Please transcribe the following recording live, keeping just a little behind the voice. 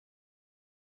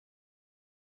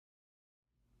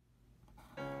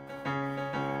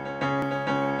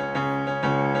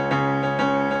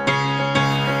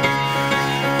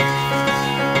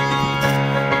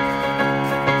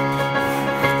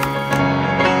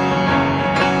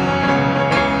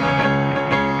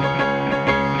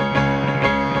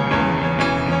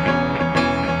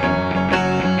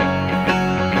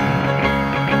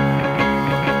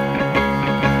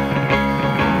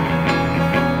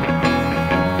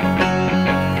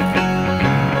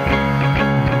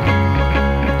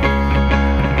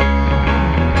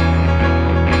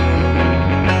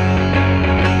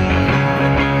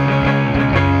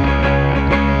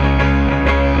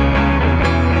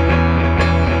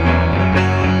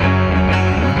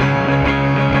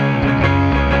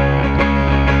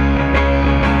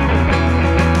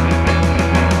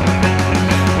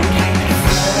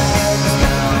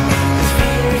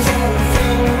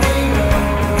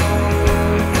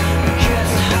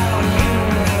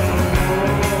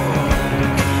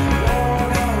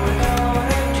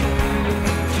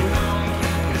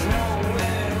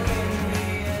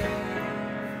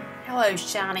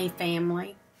me,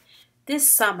 family. This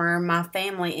summer, my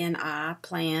family and I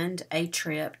planned a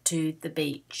trip to the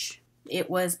beach.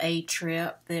 It was a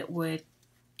trip that would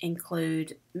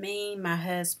include me, my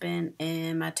husband,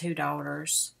 and my two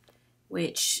daughters,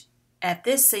 which at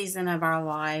this season of our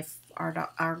life,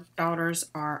 our daughters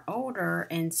are older,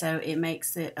 and so it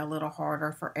makes it a little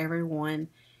harder for everyone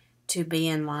to be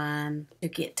in line to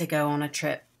get to go on a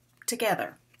trip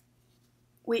together,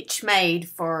 which made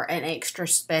for an extra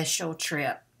special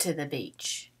trip to the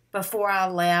beach. Before I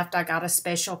left, I got a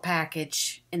special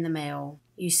package in the mail.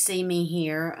 You see me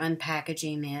here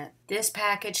unpackaging it. This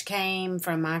package came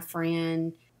from my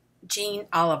friend Jeanne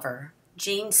Oliver.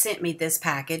 Jeanne sent me this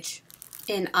package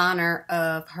in honor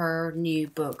of her new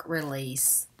book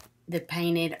release, The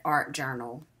Painted Art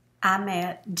Journal. I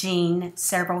met Jeanne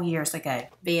several years ago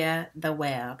via the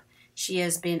web. She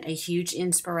has been a huge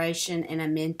inspiration and a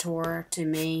mentor to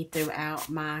me throughout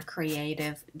my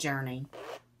creative journey.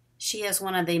 She is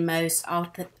one of the most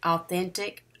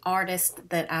authentic artists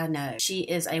that I know. She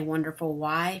is a wonderful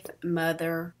wife,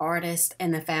 mother, artist,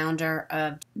 and the founder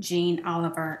of Jeanne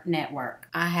Oliver Network.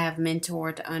 I have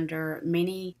mentored under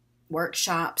many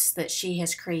workshops that she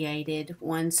has created,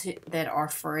 ones that are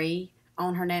free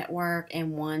on her network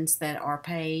and ones that are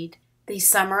paid. The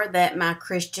summer that my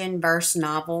Christian verse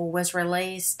novel was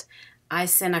released, I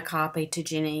sent a copy to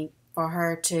Jenny for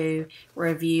her to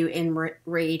review and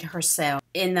read herself.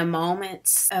 In the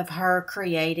moments of her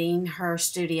creating her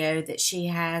studio that she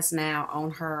has now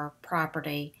on her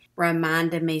property,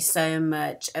 reminded me so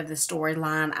much of the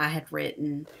storyline I had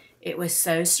written. It was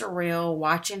so surreal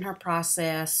watching her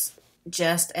process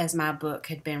just as my book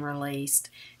had been released.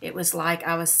 It was like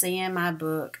I was seeing my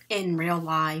book in real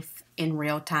life, in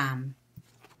real time.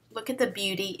 Look at the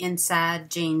beauty inside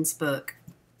Jeanne's book.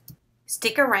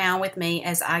 Stick around with me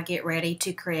as I get ready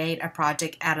to create a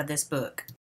project out of this book.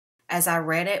 As I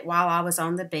read it while I was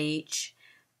on the beach,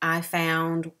 I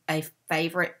found a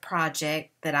favorite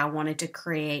project that I wanted to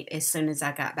create as soon as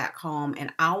I got back home,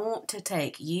 and I want to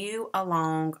take you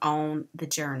along on the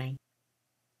journey.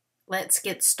 Let's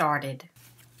get started.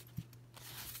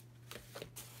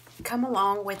 Come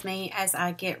along with me as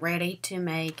I get ready to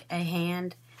make a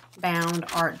hand-bound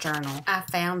art journal. I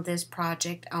found this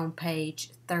project on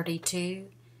page 32,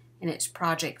 and it's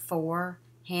project 4,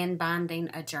 hand binding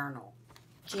a journal.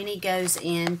 Jenny goes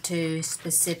into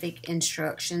specific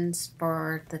instructions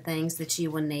for the things that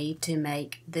you will need to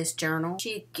make this journal.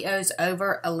 She goes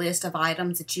over a list of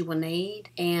items that you will need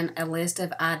and a list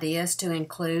of ideas to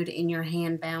include in your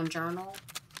hand-bound journal.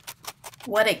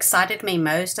 What excited me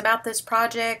most about this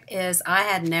project is I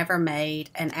had never made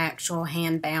an actual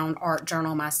hand-bound art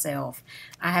journal myself.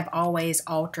 I have always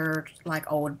altered like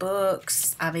old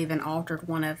books. I've even altered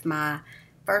one of my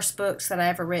first books that I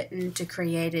ever written to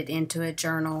create it into a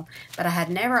journal, but I had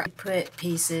never put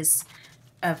pieces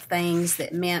of things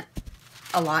that meant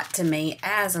a lot to me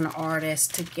as an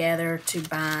artist together to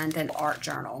bind an art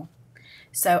journal.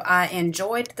 So I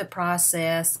enjoyed the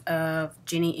process of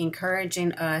Jenny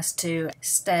encouraging us to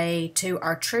stay to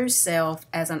our true self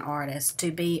as an artist,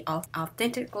 to be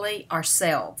authentically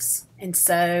ourselves. And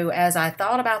so as I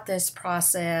thought about this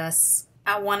process,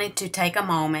 I wanted to take a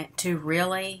moment to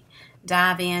really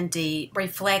dive in deep,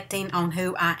 reflecting on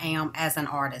who I am as an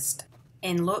artist,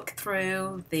 and look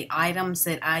through the items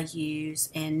that I use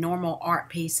in normal art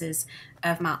pieces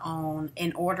of my own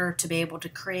in order to be able to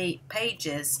create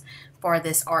pages for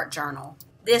this art journal.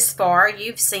 This far,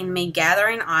 you've seen me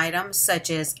gathering items such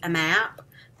as a map,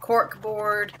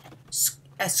 corkboard,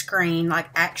 a screen, like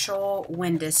actual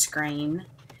window screen,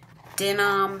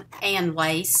 denim, and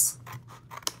lace.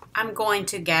 I'm going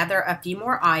to gather a few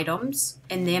more items,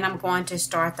 and then I'm going to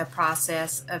start the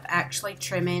process of actually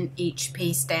trimming each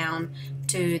piece down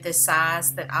to the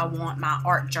size that I want my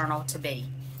art journal to be.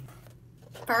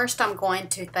 First, I'm going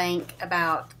to think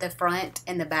about the front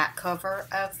and the back cover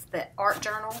of the art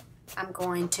journal. I'm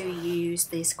going to use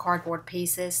these cardboard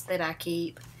pieces that I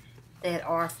keep that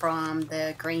are from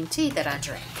the green tea that I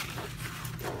drink.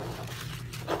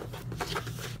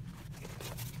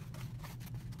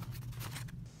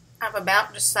 I've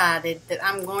about decided that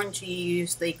I'm going to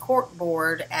use the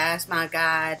corkboard as my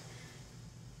guide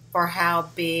for how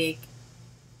big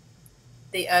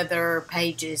the other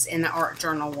pages in the art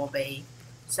journal will be.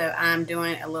 So I'm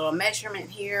doing a little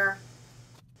measurement here,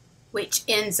 which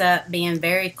ends up being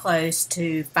very close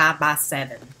to 5 by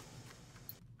 7.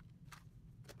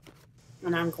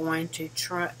 And I'm going to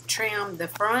trim the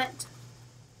front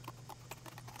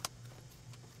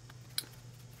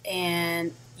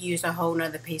and use a whole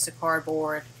nother piece of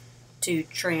cardboard to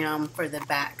trim for the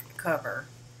back cover.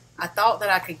 I thought that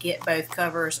I could get both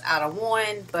covers out of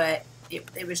one, but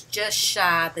It was just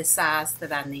shy the size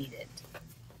that I needed.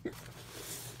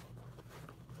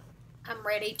 I'm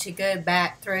ready to go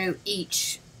back through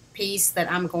each piece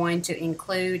that I'm going to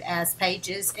include as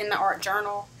pages in the art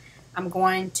journal. I'm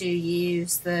going to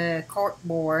use the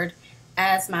corkboard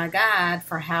as my guide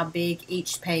for how big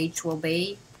each page will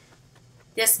be.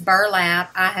 This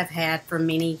burlap I have had for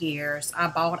many years. I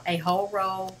bought a whole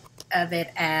roll of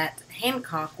it at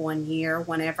Hancock one year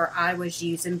whenever I was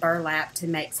using burlap to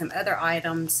make some other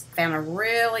items. Found a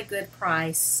really good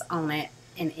price on it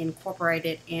and incorporate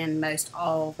it in most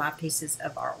all of my pieces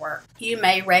of artwork. You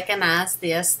may recognize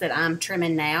this that I'm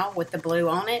trimming now with the blue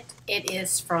on it. It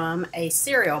is from a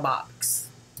cereal box.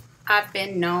 I've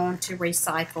been known to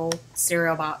recycle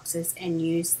cereal boxes and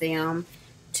use them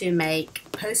to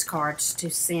make postcards to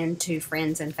send to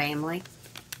friends and family.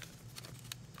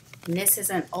 And this is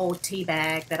an old tea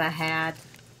bag that I had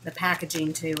the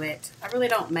packaging to it. I really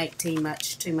don't make tea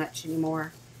too much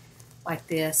anymore like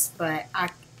this, but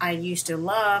I used to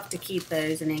love to keep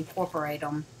those and incorporate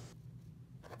them.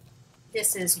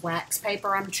 This is wax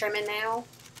paper I'm trimming now.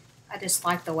 I just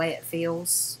like the way it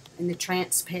feels and the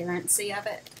transparency of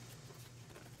it.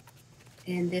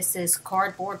 And this is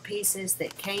cardboard pieces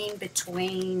that came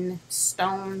between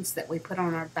stones that we put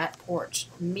on our back porch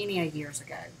many years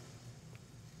ago.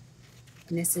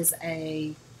 And this is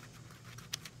a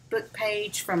book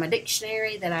page from a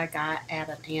dictionary that I got at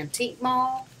an antique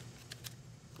mall.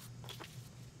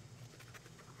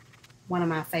 One of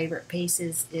my favorite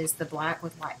pieces is the black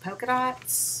with white polka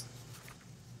dots.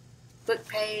 Book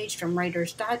page from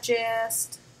Reader's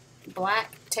Digest.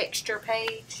 Black texture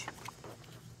page.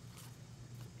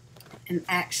 An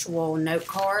actual note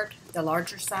card, the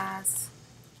larger size.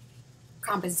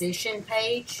 Composition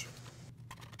page.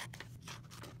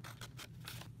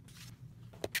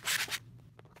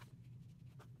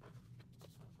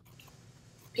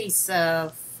 Piece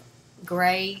of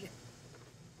gray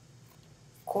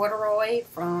corduroy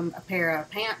from a pair of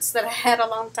pants that I had a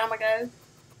long time ago.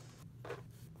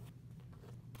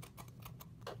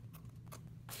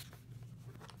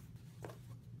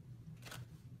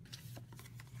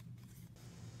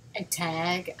 A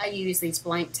tag. I use these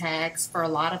blank tags for a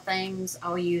lot of things.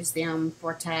 I'll use them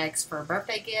for tags for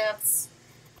birthday gifts,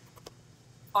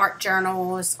 art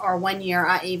journals, or one year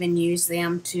I even used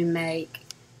them to make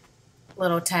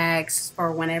little tags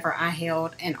for whenever I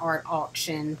held an art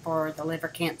auction for the Liver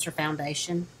Cancer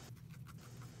Foundation.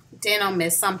 Denim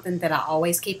is something that I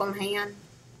always keep on hand.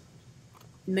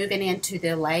 Moving into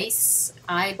the lace,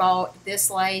 I bought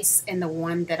this lace and the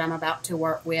one that I'm about to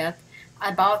work with.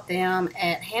 I bought them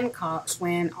at Hancock's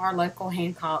when our local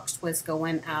Hancock's was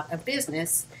going out of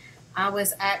business. I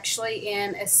was actually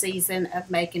in a season of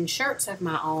making shirts of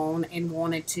my own and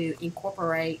wanted to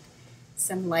incorporate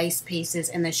some lace pieces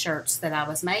in the shirts that I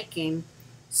was making.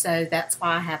 So that's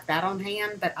why I have that on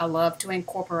hand, but I love to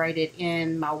incorporate it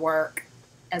in my work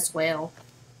as well.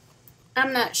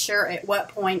 I'm not sure at what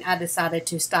point I decided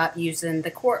to stop using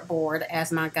the corkboard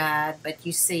as my guide, but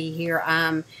you see here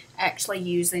I'm actually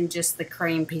using just the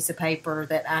cream piece of paper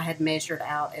that I had measured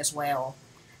out as well.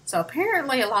 So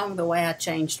apparently along the way I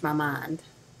changed my mind.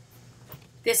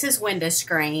 This is window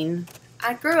screen.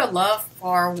 I grew a love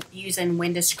for using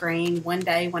window screen one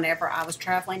day whenever I was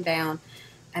traveling down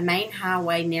a main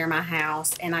highway near my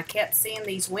house, and I kept seeing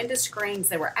these window screens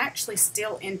that were actually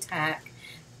still intact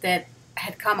that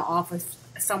had come off of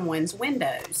someone's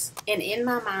windows. And in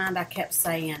my mind I kept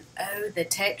saying, oh, the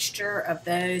texture of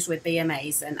those would be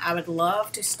amazing. I would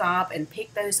love to stop and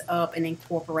pick those up and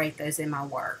incorporate those in my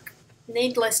work.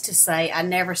 Needless to say, I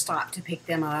never stopped to pick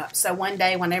them up. So one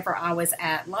day whenever I was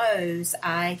at Lowe's,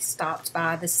 I stopped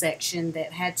by the section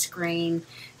that had screen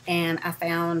and I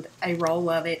found a roll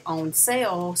of it on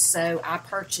sale, so I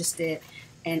purchased it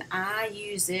and I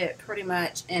use it pretty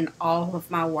much in all of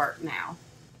my work now.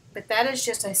 But that is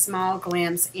just a small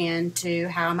glimpse into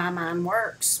how my mind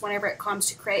works whenever it comes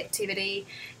to creativity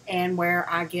and where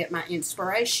I get my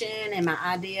inspiration and my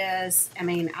ideas. I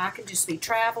mean, I can just be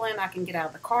traveling, I can get out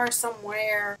of the car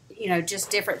somewhere, you know,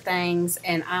 just different things,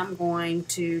 and I'm going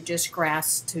to just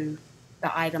grasp to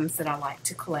the items that I like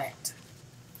to collect.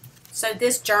 So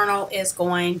this journal is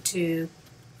going to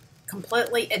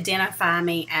completely identify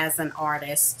me as an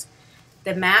artist.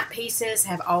 The map pieces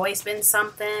have always been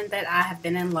something that I have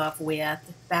been in love with.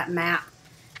 That map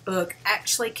book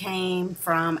actually came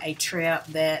from a trip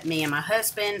that me and my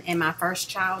husband and my first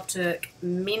child took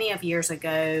many of years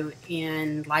ago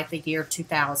in like the year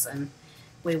 2000.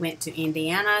 We went to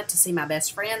Indiana to see my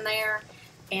best friend there.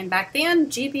 And back then,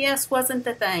 GPS wasn't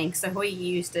the thing, so we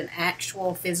used an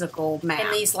actual physical map.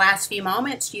 In these last few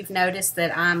moments, you've noticed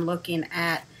that I'm looking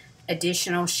at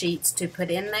additional sheets to put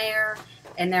in there,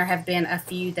 and there have been a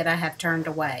few that I have turned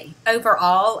away.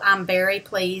 Overall, I'm very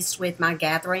pleased with my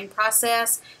gathering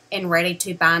process and ready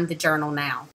to bind the journal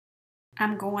now.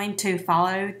 I'm going to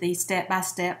follow the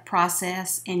step-by-step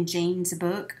process in Jeanne's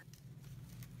book.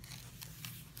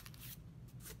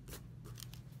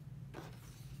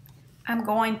 I'm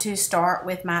going to start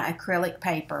with my acrylic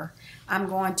paper. I'm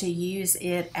going to use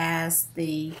it as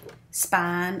the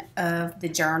spine of the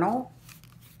journal.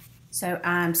 So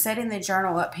I'm setting the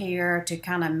journal up here to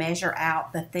kind of measure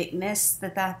out the thickness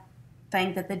that I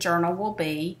think that the journal will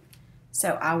be,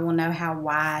 so I will know how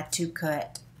wide to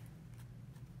cut.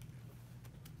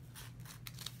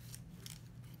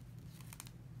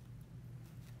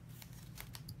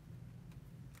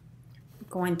 I'm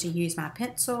going to use my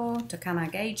pencil to kind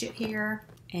of gauge it here.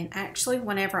 And actually,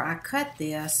 whenever I cut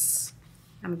this,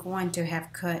 I'm going to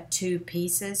have cut 2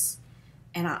 pieces.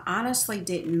 And I honestly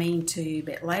didn't mean to,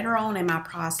 but later on in my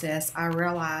process, I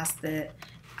realized that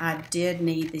I did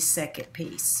need the second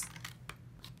piece.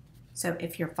 So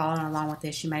if you're following along with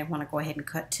this, you may want to go ahead and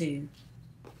cut 2.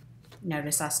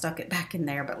 Notice I stuck it back in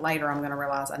there, but later I'm going to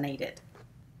realize I need it.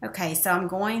 Okay, so I'm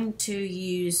going to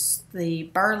use the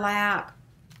burlap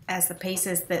as the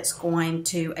pieces that's going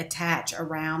to attach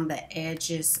around the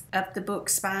edges of the book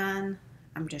spine.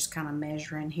 I'm just kind of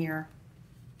measuring here.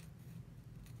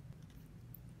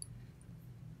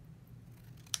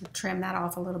 Trim that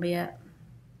off a little bit.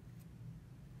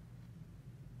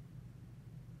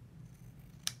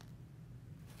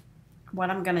 What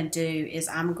I'm going to do is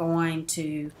I'm going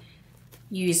to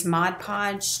use Mod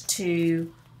Podge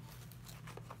to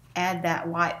add that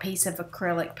white piece of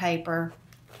acrylic paper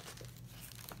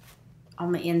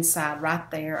on the inside right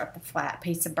there of the flat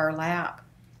piece of burlap,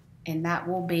 and that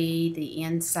will be the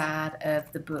inside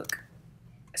of the book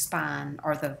spine,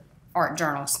 or the art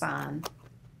journal spine.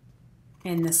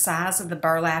 And the size of the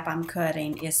burlap I'm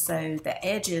cutting is so the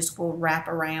edges will wrap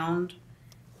around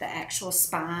the actual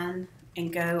spine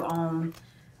and go on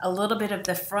a little bit of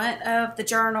the front of the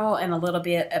journal and a little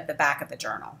bit of the back of the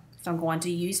journal. So I'm going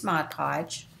to use Mod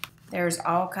Podge. There's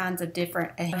all kinds of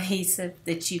different adhesive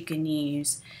that you can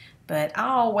use, but I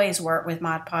always work with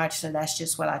Mod Podge, so that's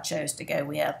just what I chose to go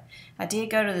with. I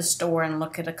did go to the store and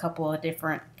look at a couple of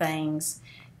different things,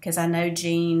 because I know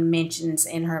Jeanne mentions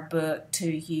in her book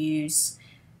to use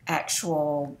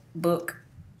actual book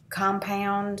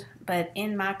compound, but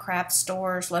in my craft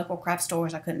stores, local craft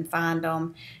stores, I couldn't find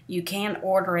them. You can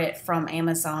order it from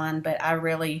Amazon, but I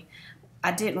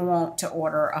didn't want to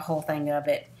order a whole thing of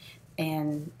it.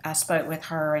 And I spoke with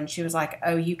her, and she was like,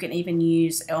 oh, you can even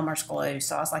use Elmer's glue.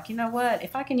 So I was like, you know what?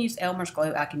 If I can use Elmer's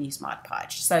glue, I can use Mod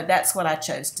Podge. So that's what I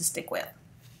chose to stick with.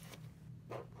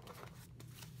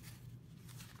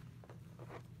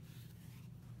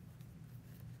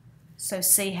 So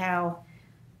see how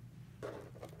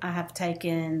I have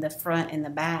taken the front and the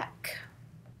back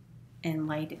and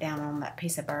laid it down on that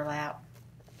piece of burlap.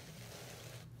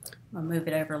 I'll move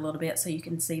it over a little bit so you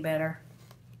can see better.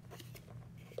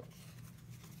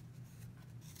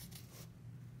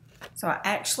 So I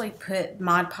actually put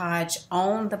Mod Podge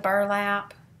on the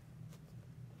burlap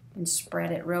and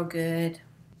spread it real good.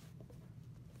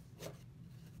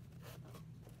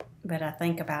 But I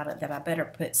think about it that I better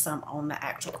put some on the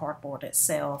actual cardboard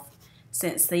itself.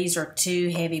 Since these are 2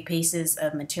 heavy pieces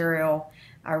of material,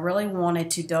 I really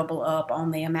wanted to double up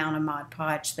on the amount of Mod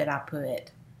Podge that I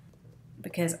put.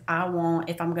 Because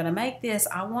if I'm going to make this,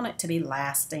 I want it to be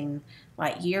lasting,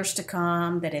 like years to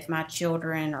come, that if my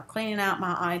children are cleaning out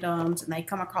my items and they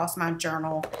come across my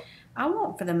journal, I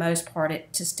want for the most part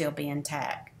it to still be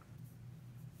intact.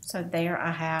 So there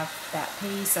I have that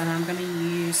piece, and I'm going to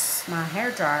use my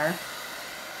hairdryer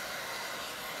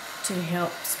to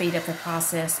help speed up the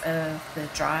process of the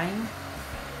drying.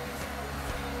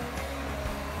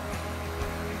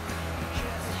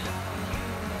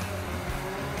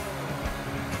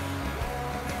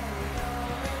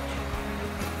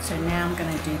 So now I'm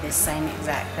going to do the same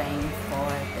exact thing for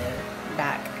the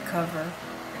back cover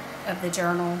of the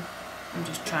journal. I'm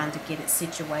just trying to get it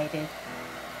situated.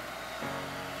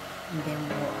 And then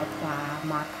we'll apply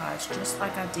Mod Podge just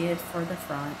like I did for the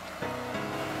front.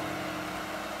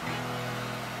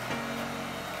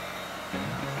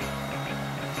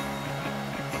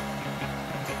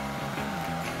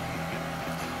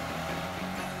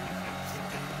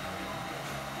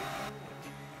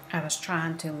 I was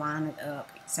trying to line it up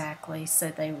exactly so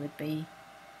they would be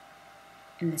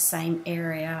in the same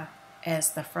area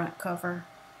as the front cover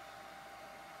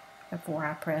before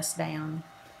I press down.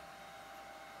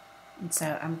 And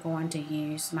so I'm going to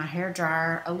use my hair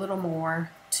dryer a little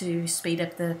more to speed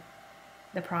up the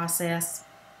process.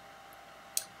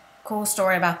 Cool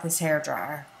story about this hair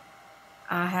dryer.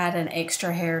 I had an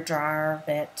extra hair dryer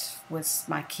that was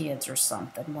my kids or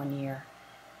something one year,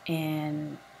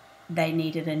 and they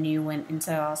needed a new one, and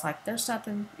so I was like, there's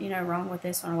nothing, wrong with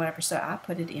this one or whatever, so I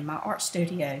put it in my art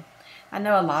studio. I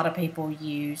know a lot of people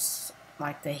use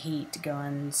like the heat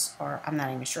guns, or I'm not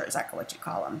even sure exactly what you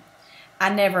call them.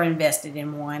 I never invested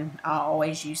in one. I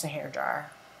always use a hair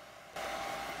dryer.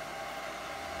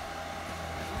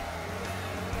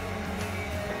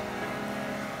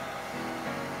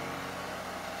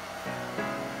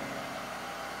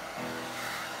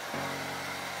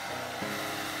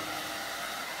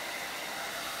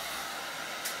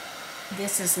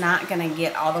 This is not going to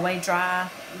get all the way dry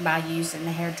by using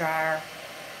the hair dryer,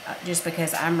 just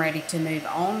because I'm ready to move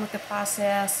on with the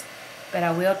process. But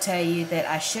I will tell you that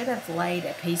I should have laid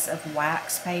a piece of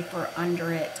wax paper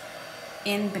under it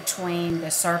in between the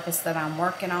surface that I'm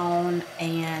working on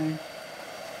and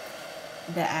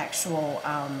the actual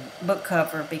book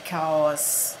cover,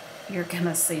 because you're going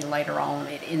to see later on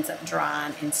it ends up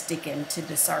drying and sticking to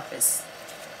the surface.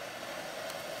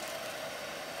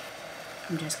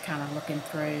 I'm just kind of looking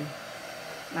through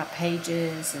my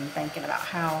pages and thinking about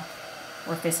how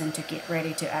we're fixing to get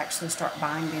ready to actually start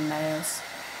binding those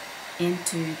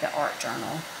into the art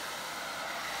journal.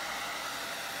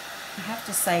 I have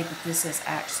to say that this is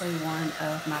actually one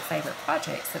of my favorite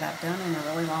projects that I've done in a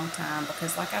really long time,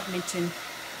 because like I've mentioned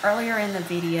earlier in the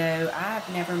video, I've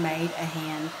never made a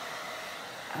hand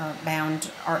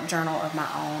bound art journal of my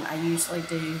own. I usually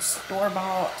do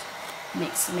store-bought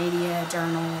mixed media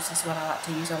journals is what I like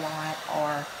to use a lot,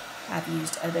 or I've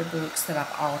used other books that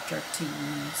I've altered to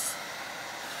use.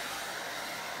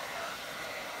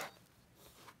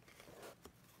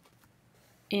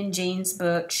 In Jeanne's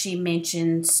book, she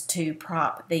mentions to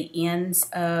prop the ends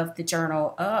of the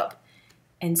journal up,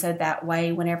 and so that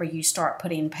way whenever you start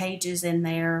putting pages in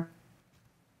there,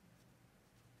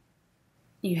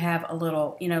 you have a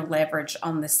little, leverage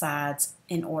on the sides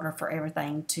in order for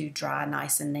everything to dry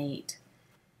nice and neat.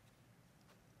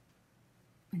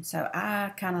 And so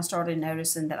I kind of started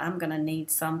noticing that I'm going to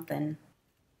need something.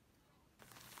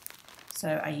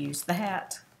 So I use the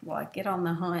hat. Well, I get on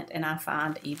the hunt and I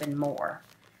find even more.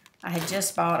 I had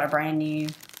just bought a brand new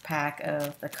pack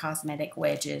of the cosmetic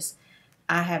wedges.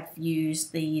 I have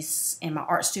used these in my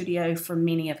art studio for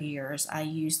many of years. I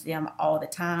use them all the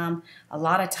time. A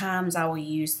lot of times I will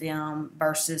use them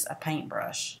versus a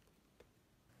paintbrush.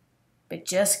 But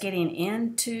just getting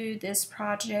into this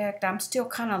project, I'm still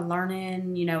kind of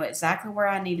learning, exactly where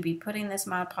I need to be putting this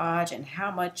Mod Podge and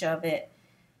how much of it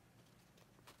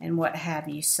and what have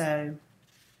you. So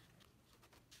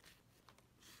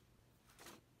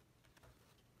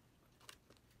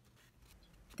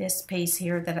this piece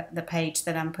here, the page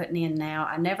that I'm putting in now,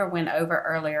 I never went over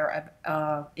earlier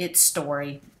its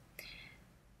story.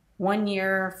 One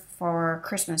year for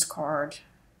Christmas card,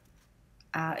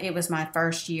 it was my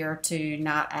first year to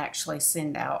not actually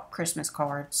send out Christmas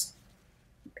cards,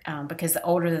 because the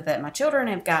older that my children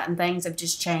have gotten, things have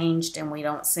just changed and we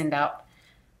don't send out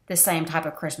the same type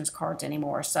of Christmas cards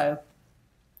anymore. So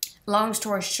long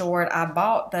story short, I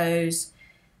bought those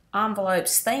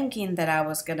envelopes thinking that I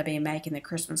was going to be making the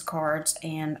Christmas cards,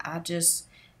 and I just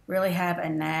really have a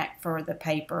knack for the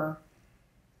paper,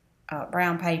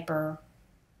 brown paper,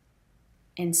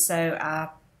 and so I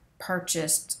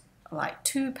purchased like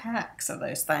 2 packs of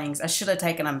those things. I should have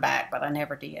taken them back, but I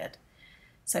never did.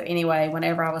 So anyway,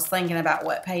 whenever I was thinking about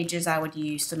what pages I would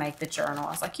use to make the journal,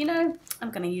 I was like, I'm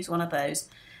going to use one of those.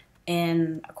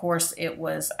 And of course, it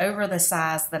was over the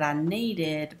size that I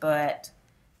needed, but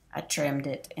I trimmed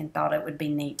it and thought it would be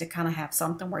neat to kind of have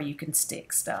something where you can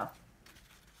stick stuff.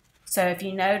 So if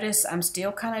you notice, I'm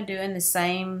still kind of doing the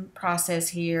same process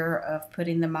here of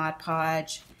putting the Mod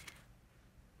Podge.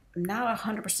 I'm not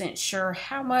 100% sure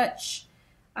how much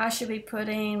I should be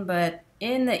putting, but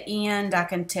in the end, I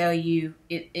can tell you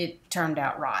it turned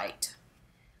out right.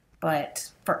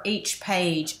 But for each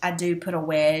page, I do put a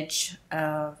wedge,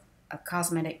 a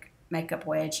cosmetic makeup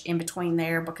wedge in between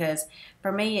there, because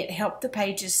for me, it helped the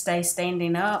pages stay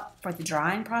standing up for the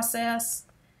drying process.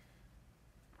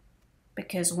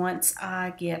 Because once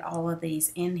I get all of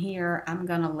these in here, I'm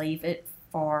going to leave it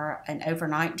for an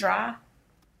overnight dry.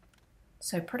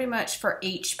 So pretty much for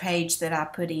each page that I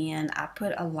put in, I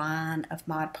put a line of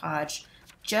Mod Podge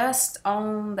just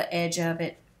on the edge of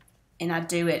it, and I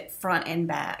do it front and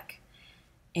back.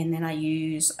 And then I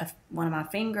use one of my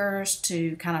fingers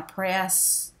to kind of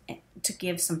press, to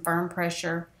give some firm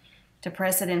pressure, to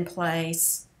press it in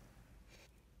place.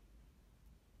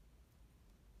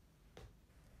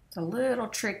 It's a little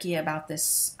tricky about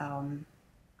this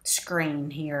screen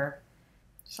here,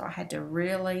 so I had to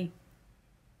really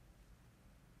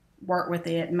work with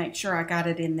it and make sure I got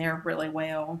it in there really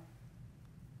well.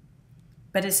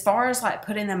 But as far as like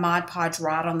putting the Mod Podge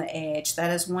right on the edge,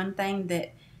 that is one thing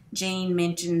that Jeanne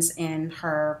mentions in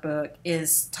her book,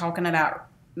 is talking about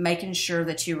making sure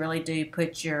that you really do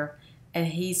put your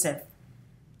adhesive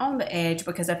on the edge,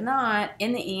 because if not,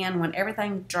 in the end, when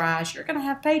everything dries, you're going to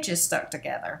have pages stuck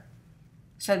together.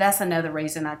 So that's another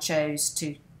reason I chose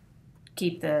to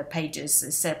keep the pages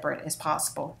as separate as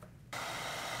possible.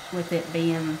 With it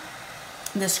being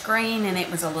the screen and it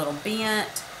was a little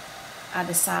bent, I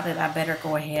decided I better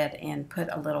go ahead and put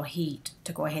a little heat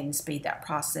to go ahead and speed that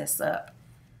process up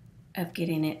of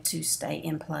getting it to stay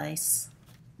in place.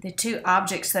 The two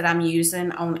objects that I'm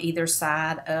using on either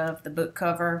side of the book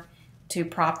cover to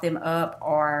prop them up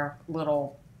are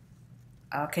little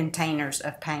containers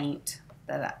of paint,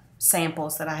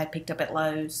 samples that I had picked up at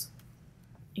Lowe's.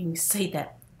 You can see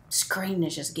that screen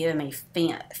is just giving me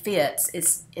fits.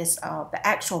 It's the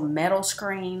actual metal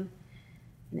screen,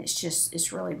 and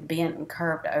it's really bent and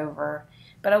curved over.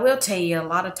 But I will tell you, a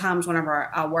lot of times whenever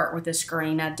I work with the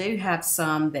screen, I do have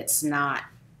some that's not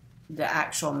the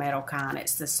actual metal kind.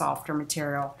 It's the softer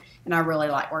material, and I really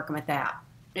like working with that,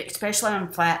 especially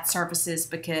on flat surfaces,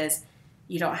 because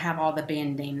you don't have all the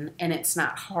bending and it's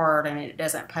not hard and it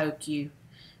doesn't poke you,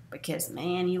 because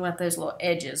man, you let those little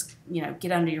edges, you know,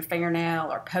 get under your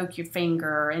fingernail or poke your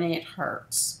finger and it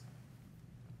hurts.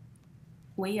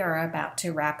 We are about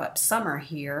to wrap up summer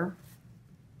here,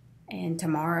 and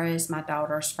tomorrow is my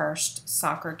daughter's first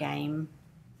soccer game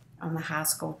on the high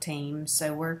school team,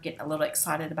 so we're getting a little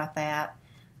excited about that.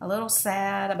 A little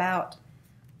sad about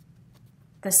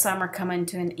the summer coming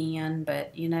to an end,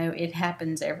 but you know, it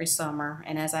happens every summer.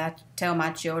 And as I tell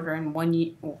my children,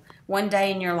 one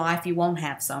day in your life you won't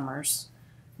have summers.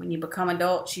 When you become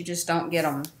adults, you just don't get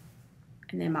them.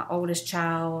 And then my oldest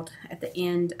child, at the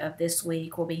end of this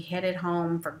week, will be headed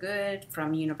home for good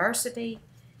from university.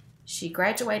 She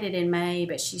graduated in May,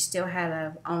 but she still had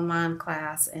an online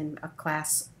class and a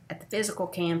class at the physical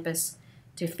campus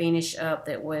to finish up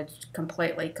that would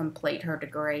completely complete her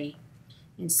degree.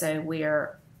 And so we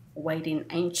are waiting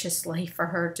anxiously for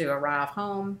her to arrive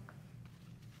home.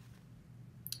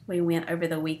 We went over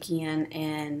the weekend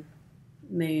and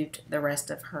moved the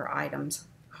rest of her items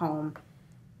home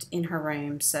in her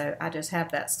room. So I just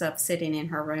have that stuff sitting in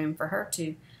her room for her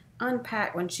to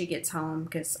unpack when she gets home,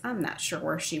 because I'm not sure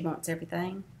where she wants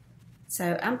everything.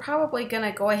 So I'm probably going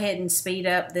to go ahead and speed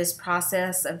up this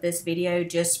process of this video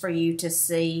just for you to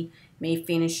see me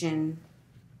finishing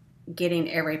getting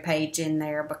every page in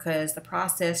there, because the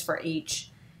process for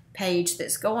each page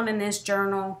that's going in this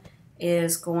journal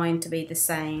is going to be the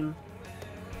same.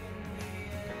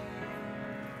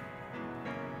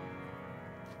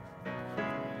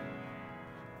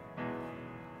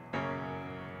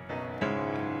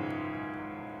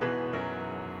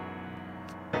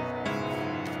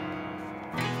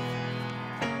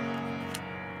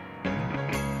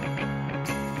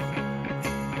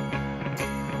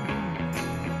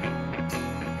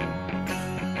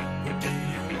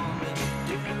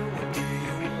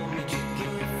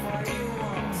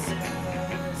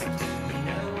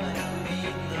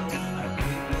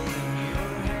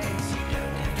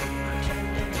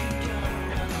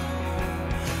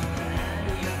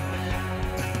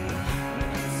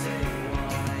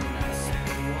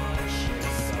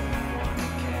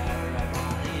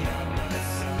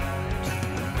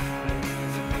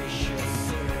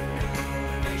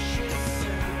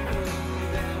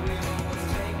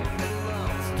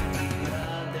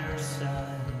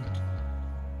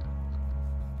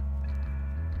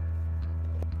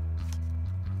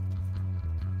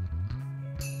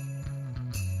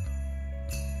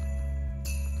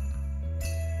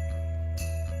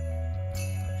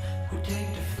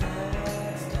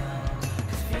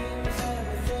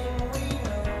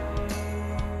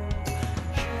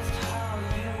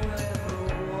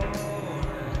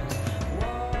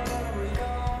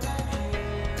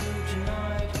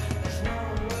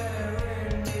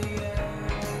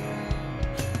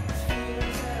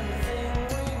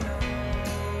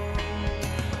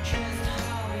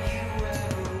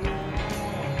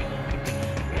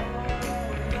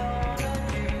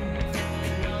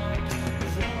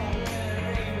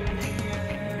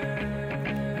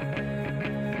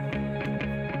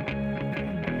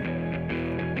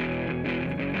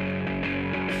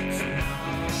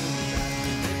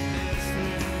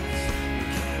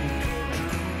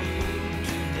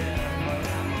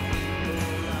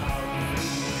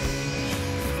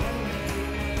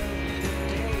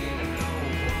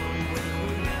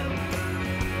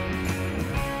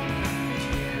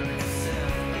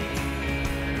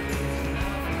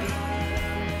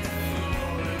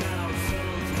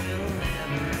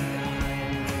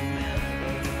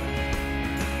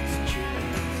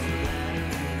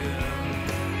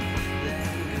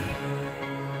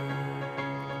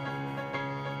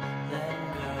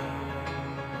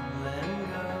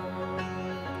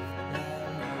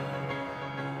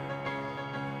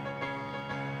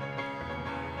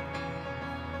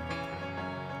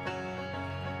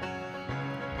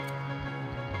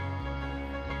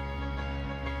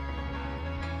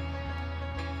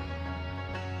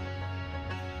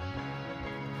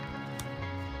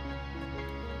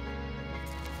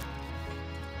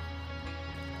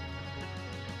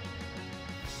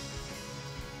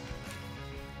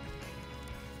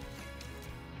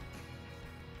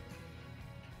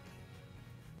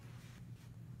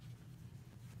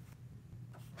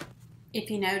 If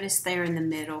you notice there in the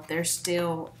middle, there's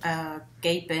still a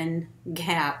gaping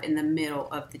gap in the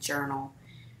middle of the journal.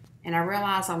 And I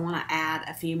realize I want to add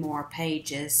a few more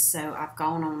pages, so I've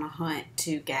gone on a hunt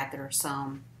to gather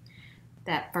some.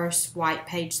 That first white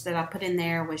page that I put in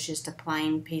there was just a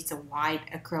plain piece of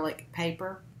white acrylic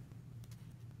paper.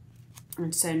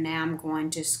 And so now I'm going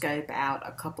to scope out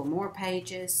a couple more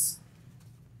pages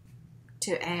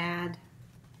to add.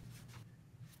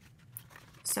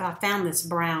 So I found this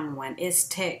brown one. It's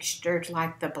textured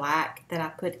like the black that I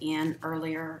put in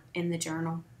earlier in the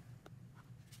journal.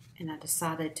 And I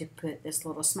decided to put this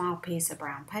little small piece of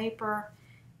brown paper,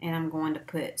 and I'm going to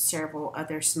put several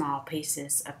other small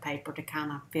pieces of paper to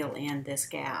kind of fill in this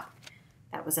gap.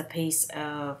 That was a piece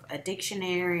of a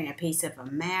dictionary and a piece of a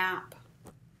map.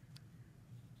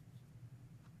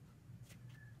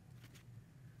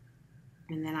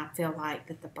 And then I feel like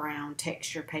that the brown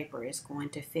texture paper is going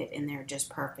to fit in there just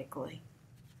perfectly.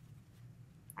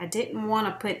 I didn't want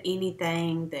to put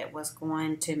anything that was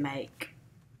going to make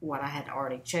what I had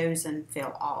already chosen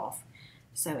feel off.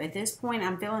 So at this point,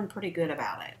 I'm feeling pretty good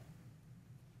about it.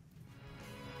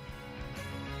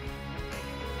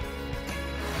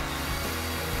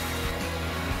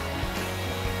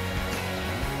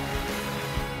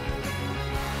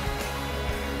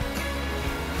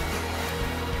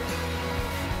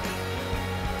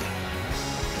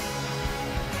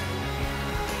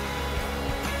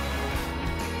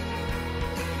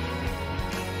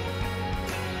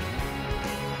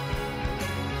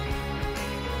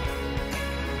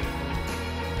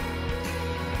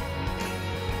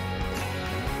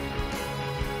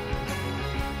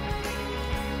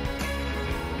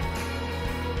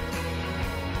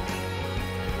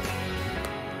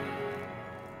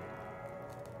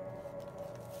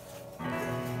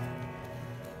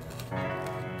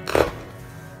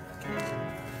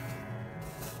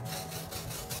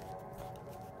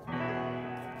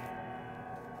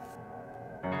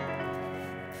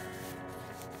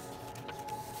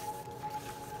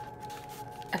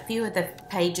 A few of the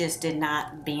pages did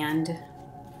not bend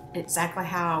exactly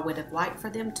how I would have liked for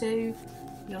them to.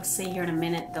 You'll see here in a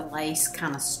minute the lace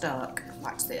kind of stuck.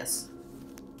 Watch this.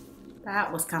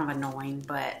 That was kind of annoying,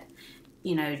 but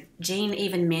you know, Jeanne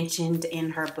even mentioned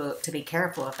in her book to be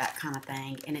careful of that kind of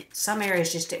thing, and some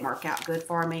areas just didn't work out good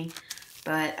for me,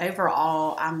 but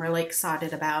overall I'm really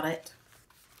excited about it.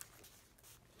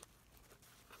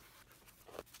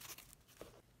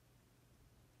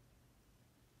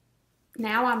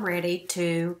 Now I'm ready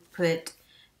to put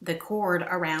the cord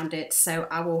around it, so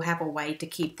I will have a way to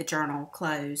keep the journal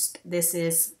closed. This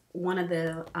is one of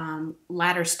the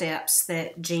ladder steps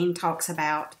that Jeanne talks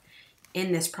about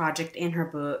in this project in her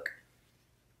book,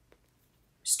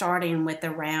 starting with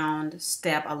around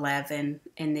step 11,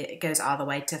 and it goes all the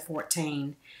way to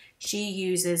 14. She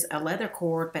uses a leather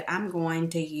cord, but I'm going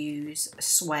to use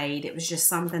suede. It was just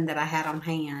something that I had on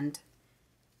hand.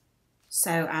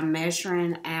 So I'm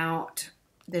measuring out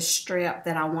the strip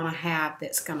that I want to have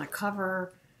that's going to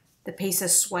cover the piece of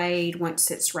suede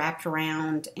once it's wrapped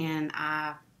around and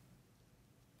I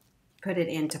put it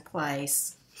into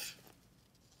place.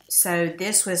 So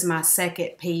this was my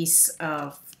second piece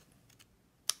of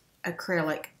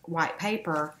acrylic white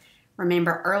paper.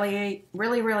 Remember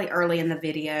really early in the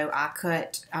video I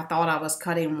thought I was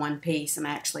cutting one piece and I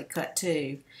actually cut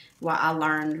two. Well, I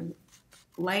learned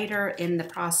later in the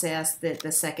process that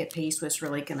the second piece was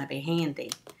really going to be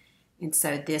handy. And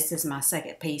so this is my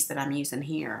second piece that I'm using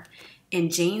here. In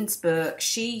Jeanne's book,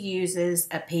 she uses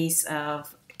a piece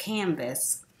of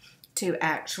canvas to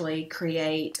actually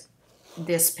create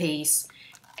this piece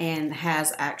and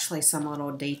has actually some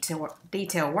little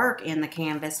detail work in the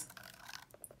canvas.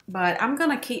 But I'm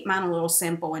going to keep mine a little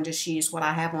simple and just use what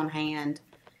I have on hand.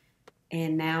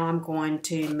 And now I'm going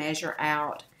to measure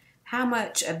out how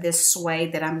much of this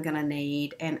suede that I'm going to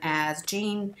need. And as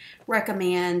Jeanne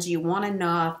recommends, you want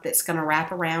enough that's going to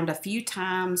wrap around a few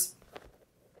times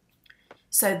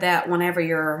so that whenever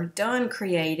you're done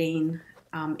creating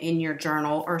in your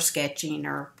journal or sketching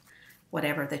or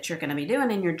whatever that you're going to be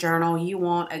doing in your journal, you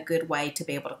want a good way to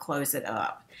be able to close it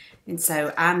up. And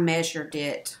so I measured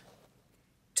it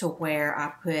to where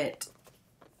I put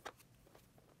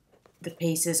the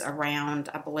pieces around,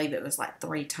 I believe it was like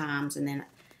 3 times, and then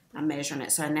I'm measuring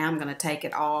it. So now I'm going to take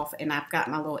it off, and I've got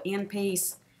my little end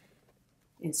piece,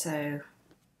 and so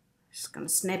just going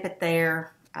to snip it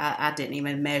there. I didn't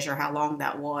even measure how long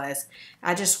that was.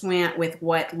 I just went with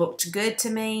what looked good to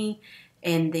me,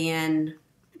 and then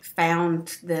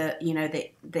found the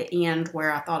end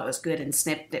where I thought it was good and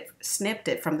snipped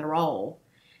it from the roll.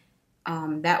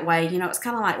 That way, it's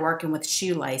kind of like working with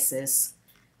shoelaces.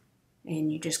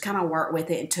 And you just kind of work with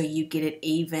it until you get it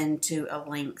even to a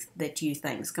length that you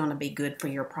think is going to be good for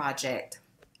your project.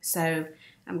 So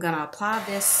I'm going to apply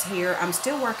this here. I'm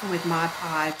still working with Mod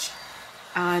Podge.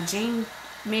 Jeanne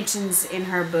mentions in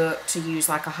her book to use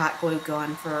like a hot glue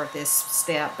gun for this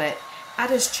step, but I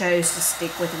just chose to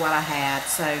stick with what I had.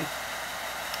 So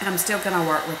I'm still going to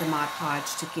work with the Mod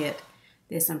Podge to get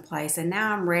this in place. And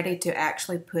now I'm ready to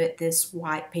actually put this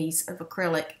white piece of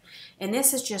acrylic. And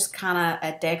this is just kind of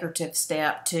a decorative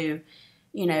step to,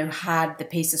 you know, hide the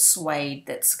piece of suede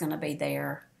that's going to be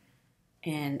there.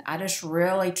 And I just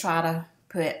really try to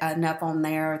put enough on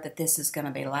there that this is going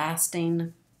to be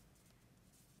lasting.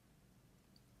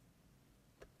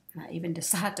 I even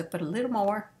decided to put a little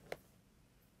more.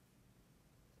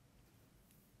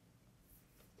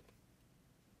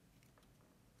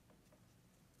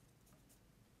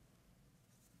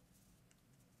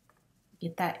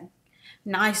 Get that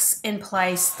nice in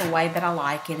place the way that I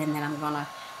like it, and then I'm going to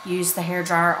use the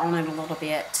hairdryer on it a little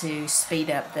bit to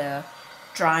speed up the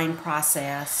drying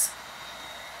process.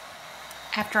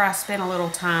 After I spent a little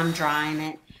time drying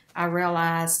it, I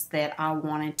realized that I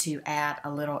wanted to add a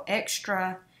little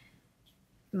extra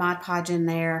Mod Podge in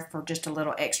there for just a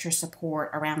little extra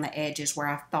support around the edges where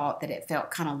I thought that it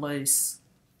felt kind of loose,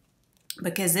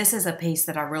 because this is a piece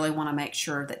that I really want to make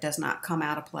sure that does not come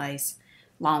out of place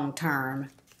long term.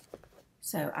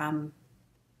 So I'm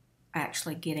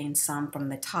actually getting some from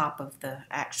the top of the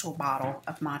actual bottle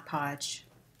of Mod Podge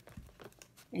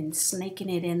and sneaking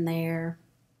it in there.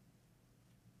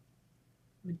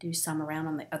 I'm going to do some around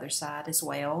on the other side as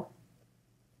well.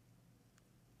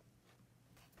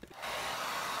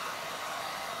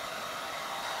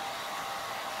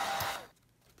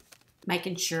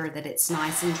 Making sure that it's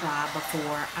nice and dry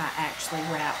before I actually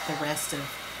wrap the rest of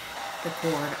the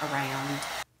cord around.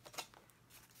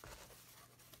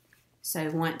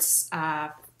 So once I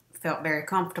felt very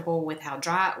comfortable with how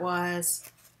dry it was,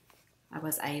 I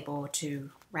was able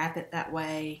to wrap it that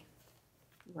way.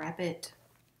 Wrap it.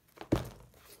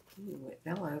 Ooh, it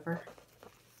fell over.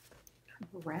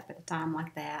 Wrap it a time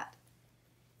like that.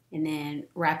 And then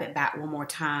wrap it back one more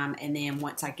time. And then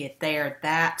once I get there,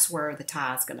 that's where the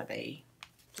tie is going to be.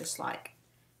 Just like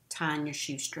tying your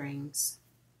shoestrings.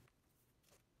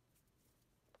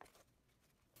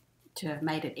 To have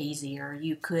made it easier,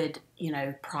 you could, you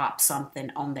know, prop something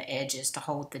on the edges to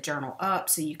hold the journal up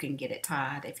so you can get it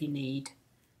tied if you need.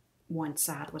 One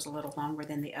side was a little longer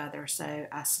than the other, so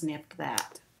I snipped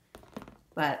that.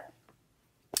 But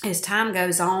as time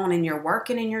goes on and you're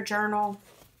working in your journal,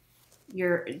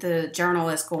 the journal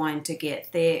is going to get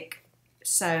thick.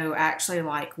 So actually,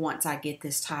 like, once I get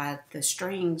this tied, the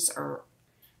strings are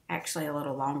actually a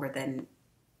little longer than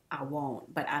I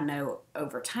want. But I know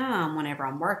over time, whenever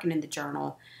I'm working in the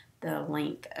journal, the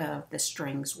length of the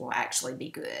strings will actually be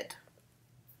good.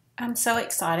 I'm so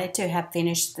excited to have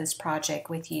finished this project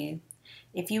with you.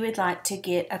 If you would like to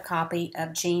get a copy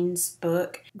of Jeanne's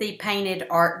book, The Painted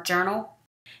Art Journal,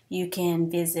 you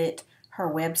can visit her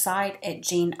website at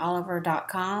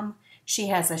jeanneoliver.com. She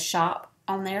has a shop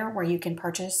on there where you can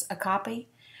purchase a copy,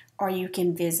 or you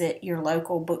can visit your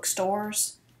local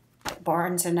bookstores like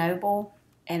Barnes & Noble,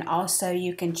 and also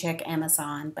you can check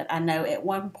Amazon. But I know at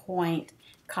one point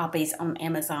copies on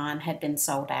Amazon had been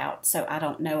sold out, so I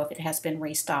don't know if it has been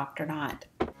restocked or not.